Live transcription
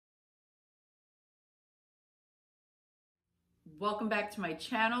Welcome back to my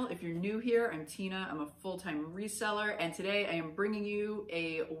channel. If you're new here, I'm Tina. I'm a full-time reseller, and today I am bringing you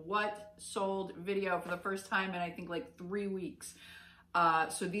a what sold video for the first time in I think like 3 weeks.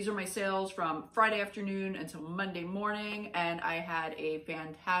 So these are my sales from Friday afternoon until Monday morning, and I had a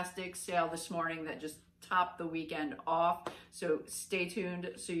fantastic sale this morning that just topped the weekend off. So stay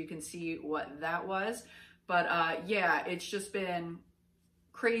tuned so you can see what that was. But yeah, it's just been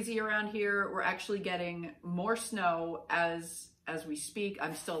crazy around here. We're actually getting more snow as we speak.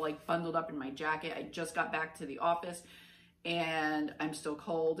 I'm still like bundled up in my jacket. I just got back to the office and I'm still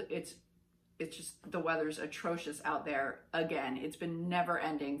cold. It's just, the weather's atrocious out there again. It's been never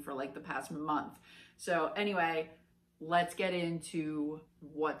ending for like the past month. So anyway, let's get into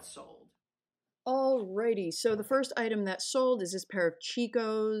what sold. Alrighty, so the first item that sold is this pair of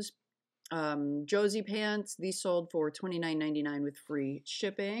Chico's Josie pants. These sold for $29.99 with free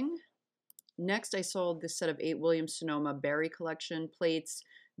shipping. Next, I sold this set of 8 Williams-Sonoma Berry Collection plates.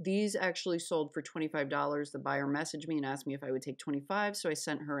 These actually sold for $25. The buyer messaged me and asked me if I would take $25, so I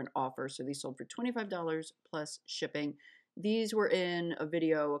sent her an offer. So these sold for $25 plus shipping. These were in a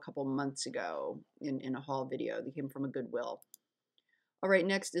video a couple months ago, in a haul video. They came from a Goodwill. All right,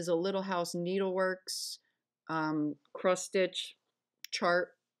 next is a Little House Needleworks cross-stitch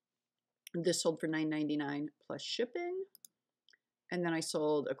chart. This sold for $9.99 plus shipping. And then I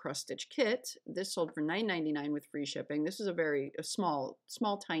sold a cross-stitch kit. This sold for $9.99 with free shipping. This is a small,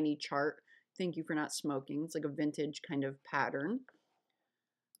 tiny chart. Thank you for not smoking. It's like a vintage kind of pattern.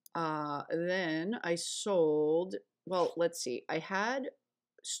 Then I sold, well, let's see. I had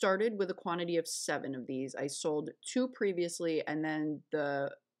started with a quantity of 7 of these. I sold 2 previously, and then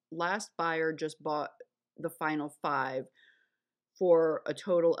the last buyer just bought the final 5 for a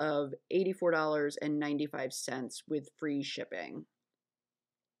total of $84.95 with free shipping.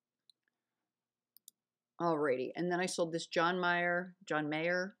 Alrighty, and then I sold this John Mayer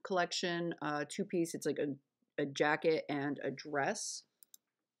collection, 2-piece. It's like a jacket and a dress.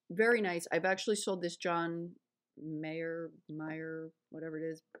 Very nice. I've actually sold this John Mayer, whatever it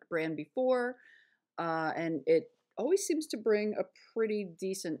is, brand before, and it always seems to bring a pretty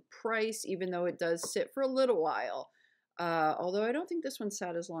decent price, even though it does sit for a little while. Although I don't think this one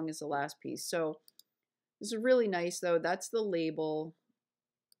sat as long as the last piece. So this is really nice, though. That's the label.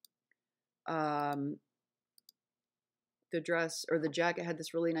 The dress or the jacket had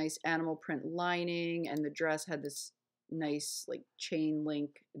this really nice animal print lining, and the dress had this nice like chain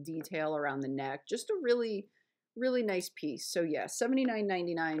link detail around the neck. Just a really, really nice piece. So yeah,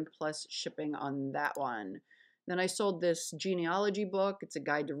 $79.99 plus shipping on that one. Then I sold this genealogy book. It's a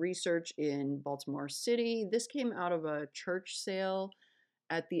guide to research in Baltimore City. This came out of a church sale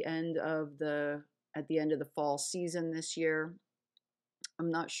at the end of the fall season this year.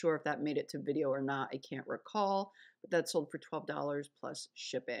 I'm not sure if that made it to video or not. I can't recall, but that sold for $12 plus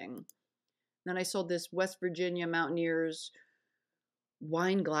shipping. Then I sold this West Virginia Mountaineers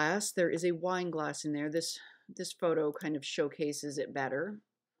wine glass. There is a wine glass in there. This photo kind of showcases it better.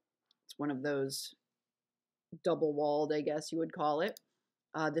 It's one of those double-walled, I guess you would call it.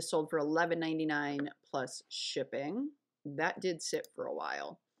 This sold for $11.99 plus shipping. That did sit for a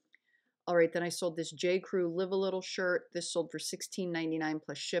while. All right, then I sold this J. Crew Live a Little shirt. This sold for $16.99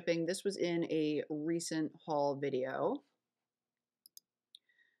 plus shipping. This was in a recent haul video.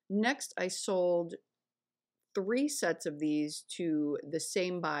 Next, I sold 3 sets of these to the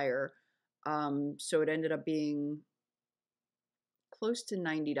same buyer. So it ended up being close to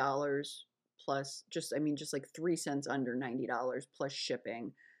 $90 plus, just like 3 cents under $90 plus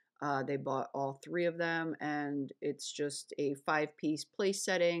shipping. They bought all 3 of them, and it's just a 5-piece place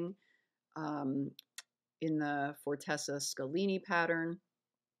setting in the Fortessa Scalini pattern.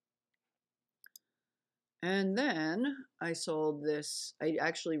 And then I sold this, I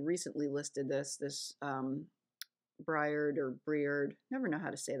actually recently listed this Briard or Briard, never know how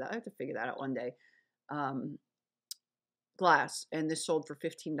to say that. I have to figure that out one day. Glass, and this sold for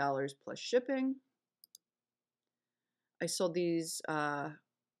 $15 plus shipping. I sold these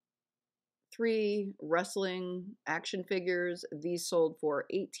 3 wrestling action figures. These sold for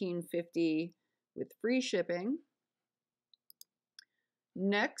 $18.50 with free shipping.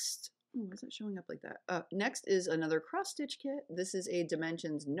 Next, why is it showing up like that? Next is another cross-stitch kit. This is a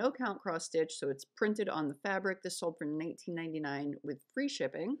Dimensions no-count cross-stitch, so it's printed on the fabric. This sold for $19.99 with free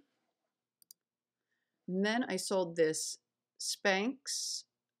shipping. And then I sold this Spanx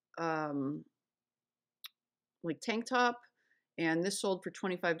like tank top, and this sold for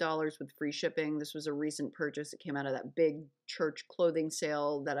 $25 with free shipping. This was a recent purchase. It came out of that big church clothing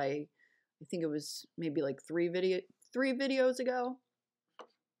sale that I think it was maybe like 3 videos ago.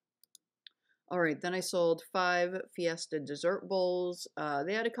 All right, then I sold 5 Fiesta dessert bowls.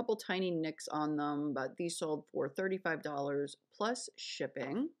 They had a couple tiny nicks on them, but these sold for $35 plus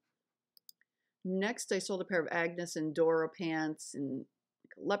shipping. Next, I sold a pair of Agnes and Dora pants in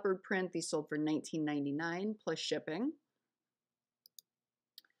leopard print. These sold for $19.99 plus shipping.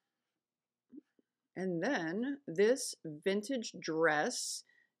 And then this vintage dress,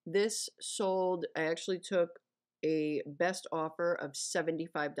 this sold, I actually took a best offer of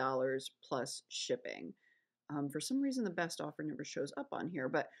 $75 plus shipping. For some reason, the best offer never shows up on here,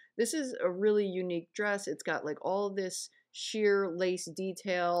 but this is a really unique dress. It's got like all this sheer lace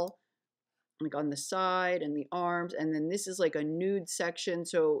detail like on the side and the arms, and then this is like a nude section.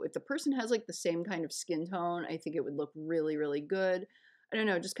 So if the person has like the same kind of skin tone, I think it would look really, really good. I don't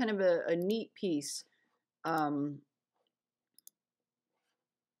know, just kind of a neat piece.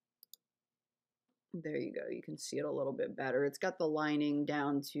 There you go. You can see it a little bit better. It's got the lining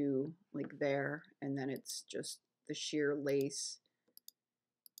down to like there, and then it's just the sheer lace.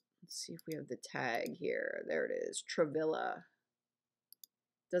 Let's see if we have the tag here. There it is, Travilla.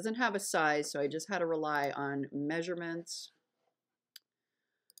 Doesn't have a size, so I just had to rely on measurements.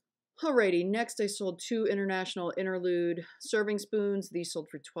 Alrighty, next I sold 2 International Interlude serving spoons. These sold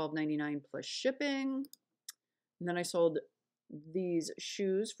for $12.99 plus shipping. And then I sold these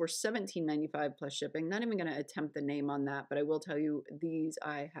shoes for $17.95 plus shipping. Not even going to attempt the name on that, but I will tell you these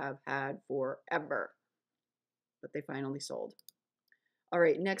I have had forever. But they finally sold. All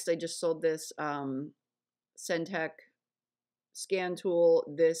right, next I just sold this Centec scan tool.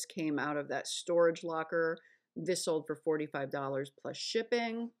 This came out of that storage locker. This sold for $45 plus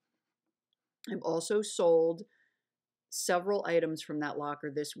shipping. I've also sold several items from that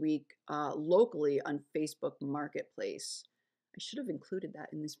locker this week locally on Facebook Marketplace. I should have included that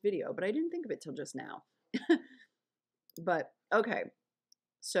in this video, but I didn't think of it till just now. But okay,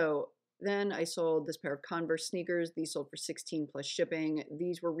 so then I sold this pair of Converse sneakers. These sold for $16 plus shipping.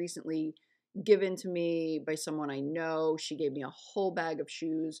 These were recently given to me by someone I know. She gave me a whole bag of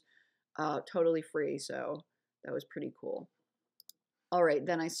shoes, totally free, so that was pretty cool. All right,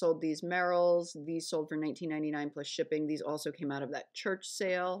 then I sold these Merrells. These sold for $19.99 plus shipping. These also came out of that church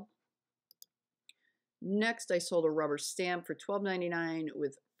sale. Next, I sold a rubber stamp for $12.99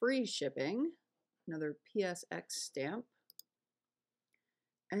 with free shipping. Another PSX stamp.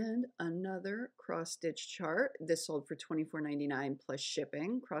 And another cross-stitch chart. This sold for $24.99 plus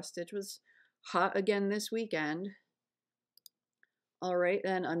shipping. Cross-stitch was hot again this weekend. All right,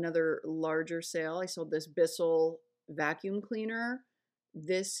 then another larger sale. I sold this Bissell vacuum cleaner.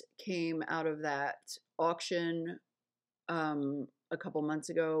 This came out of that auction a couple months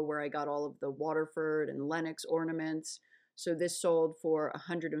ago where I got all of the Waterford and Lenox ornaments. So this sold for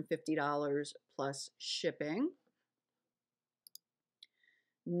 $150 plus shipping.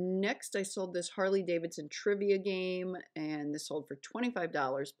 Next, I sold this Harley Davidson trivia game, and this sold for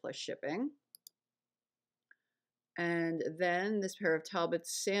 $25 plus shipping. And then this pair of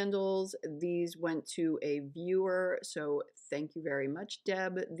Talbot's sandals, these went to a viewer, so thank you very much,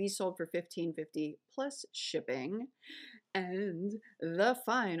 Deb. These sold for $15.50 plus shipping. And the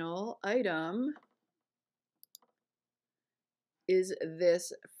final item is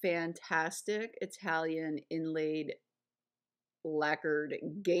this fantastic Italian inlaid lacquered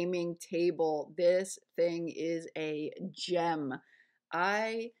gaming table. This thing is a gem.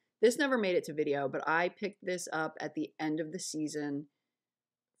 This never made it to video, but I picked this up at the end of the season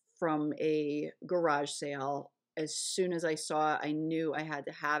from a garage sale. As soon as I saw it, I knew I had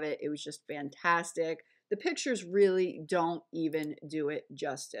to have it. It was just fantastic. The pictures really don't even do it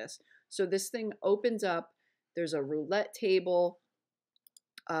justice. So this thing opens up. There's a roulette table.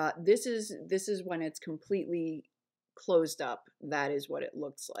 This is when it's completely closed up. That is what it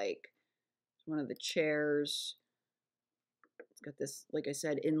looks like. One of the chairs. It's got this, like I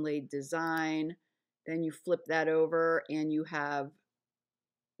said, inlaid design. Then you flip that over and you have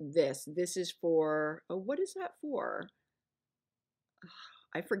this. This is for, oh, what is that for?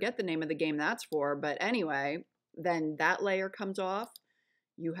 I forget the name of the game that's for, but anyway, then that layer comes off.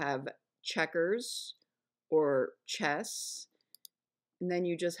 You have checkers or chess, and then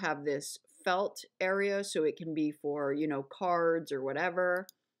you just have this felt area, so it can be for, you know, cards or whatever.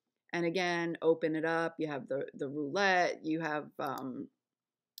 And again, open it up. You have the roulette. You have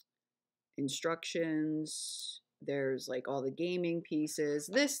instructions. There's like all the gaming pieces.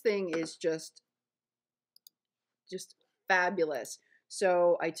 This thing is just fabulous.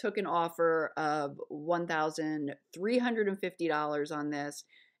 So I took an offer of $1,350 on this,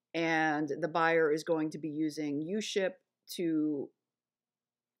 and the buyer is going to be using UShip to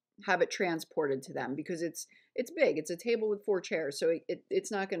have it transported to them because it's it's big. It's a table with 4 chairs, so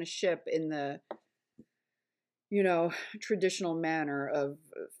it's not going to ship in the, you know, traditional manner of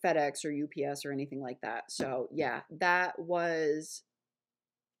FedEx or UPS or anything like that. So yeah, that was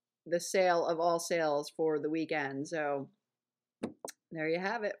the sale of all sales for the weekend. So there you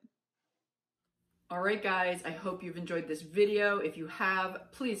have it. All right, guys, I hope you've enjoyed this video. If you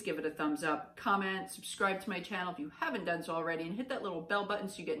have, please give it a thumbs up, comment, subscribe to my channel if you haven't done so already, and hit that little bell button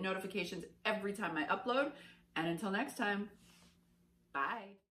so you get notifications every time I upload. And until next time,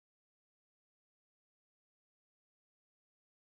 bye.